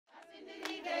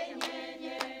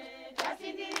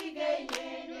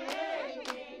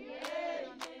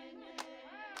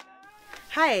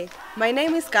Hi, my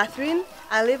name is Catherine.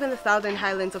 I live in the southern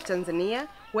highlands of Tanzania,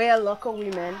 where local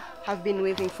women have been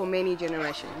weaving for many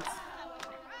generations.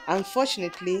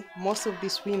 Unfortunately, most of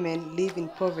these women live in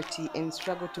poverty and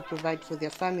struggle to provide for their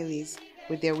families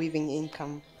with their weaving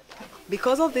income.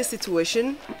 Because of this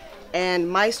situation and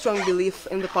my strong belief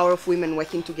in the power of women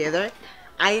working together,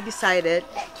 I decided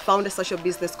to found a social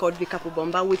business called Vikapu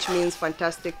Bomba, which means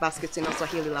fantastic baskets in our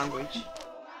Swahili language.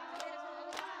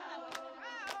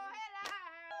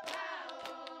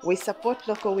 We support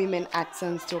local women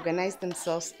artisans to organize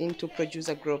themselves into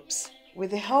producer groups.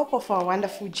 With the help of our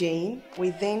wonderful Jane,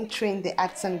 we then train the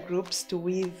artisan groups to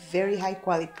weave very high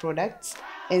quality products,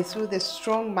 and through the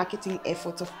strong marketing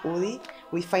efforts of Uli,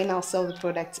 we find ourselves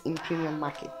products in premium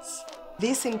markets.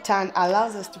 This in turn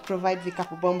allows us to provide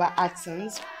Vikapu Bomba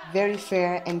artisans very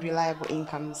fair and reliable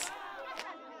incomes.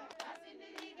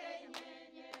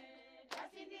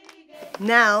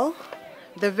 Now,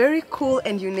 the very cool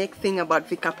and unique thing about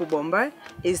Vikapu Bomba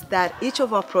is that each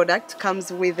of our products comes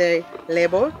with a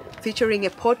label featuring a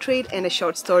portrait and a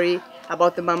short story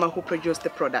about the mama who produced the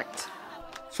product.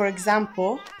 For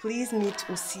example, please meet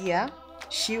Usia.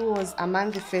 She was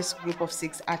among the first group of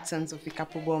 6 artisans of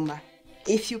Vikapu Bomba.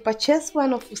 If you purchase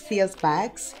one of Usia's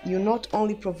bags, you not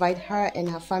only provide her and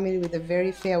her family with a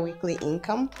very fair weekly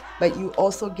income, but you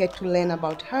also get to learn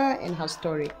about her and her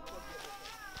story.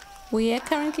 We are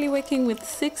currently working with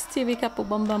 60 Vikapu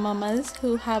Bomba mamas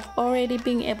who have already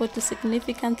been able to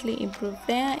significantly improve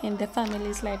their and their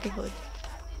family's livelihood.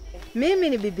 Mimi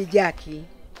ni Bibi Jackie,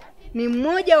 ni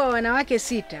mmoja wa wanawake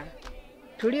 6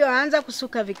 tulioanza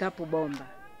kusuka Vikapu Bomba.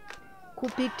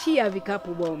 Kupitia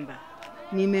Vikapu Bomba,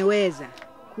 nimeweza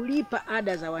kulipa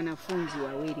ada za wanafunzi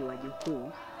 2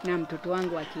 wajukuu na mtoto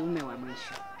wangu wa kiume wa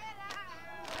mwisho.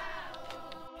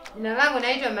 Jina langu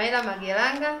naitwa Maila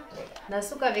Magelanga,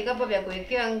 nasuka vikapu vya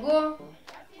kuwekea nguo.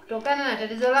 Kutokana na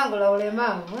tatizo langu la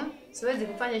ulemavu, siwezi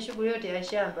kufanya shughuli yote ya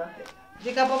shamba.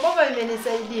 Vikapu Bomba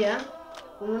vimenisaidia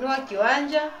kununua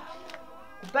kiwanja,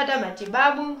 kupata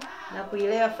matibabu na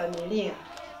kuilea familia.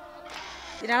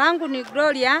 Jina langu ni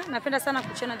Gloria, napenda sana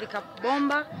kushona Vikapu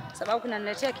Bomba sababu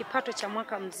kinaniletea kipato cha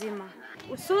mwaka mzima.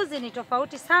 Usuzi ni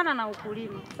tofauti sana na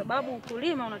ukulima, sababu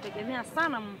ukulima unategemea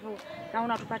sana mvua na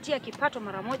unatupatia kipato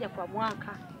mara moja kwa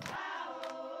mwaka.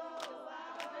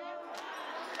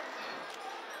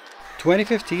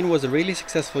 2015 was a really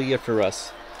successful year for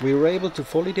us. We were able to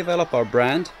fully develop our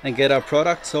brand and get our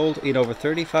product sold in over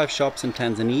 35 shops in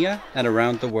Tanzania and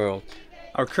around the world.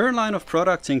 Our current line of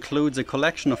products includes a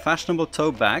collection of fashionable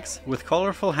tote bags with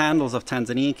colorful handles of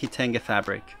Tanzanian kitenge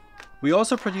fabric. We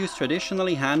also produce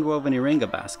traditionally hand-woven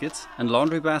iringa baskets and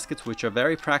laundry baskets which are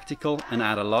very practical and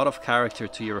add a lot of character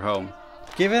to your home.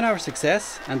 Given our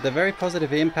success and the very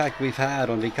positive impact we've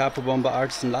had on Vikapu Bomba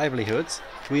artisan livelihoods,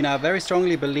 we now very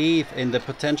strongly believe in the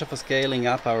potential for scaling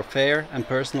up our fair and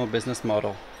personal business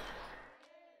model.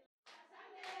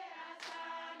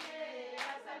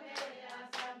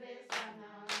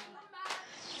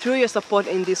 Through your support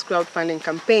in these crowdfunding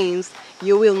campaigns,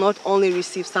 you will not only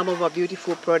receive some of our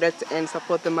beautiful products and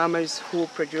support the mamas who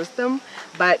produce them,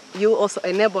 but you also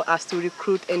enable us to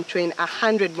recruit and train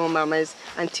 100 more mamas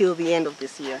until the end of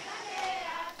this year.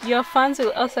 Your funds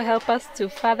will also help us to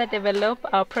further develop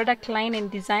our product line and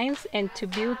designs and to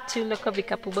build 2 local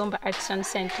Vikapu Bomba artisan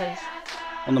centers.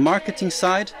 On the marketing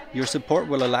side, your support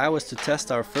will allow us to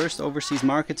test our first overseas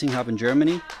marketing hub in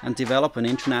Germany and develop an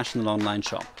international online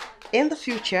shop. In the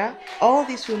future, all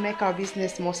this will make our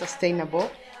business more sustainable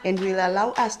and will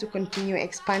allow us to continue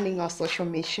expanding our social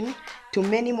mission to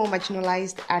many more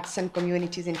marginalized artisan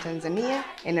communities in Tanzania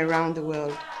and around the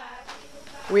world.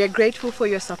 We are grateful for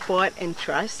your support and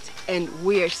trust, and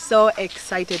we are so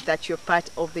excited that you're part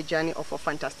of the journey of our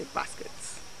fantastic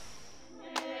baskets.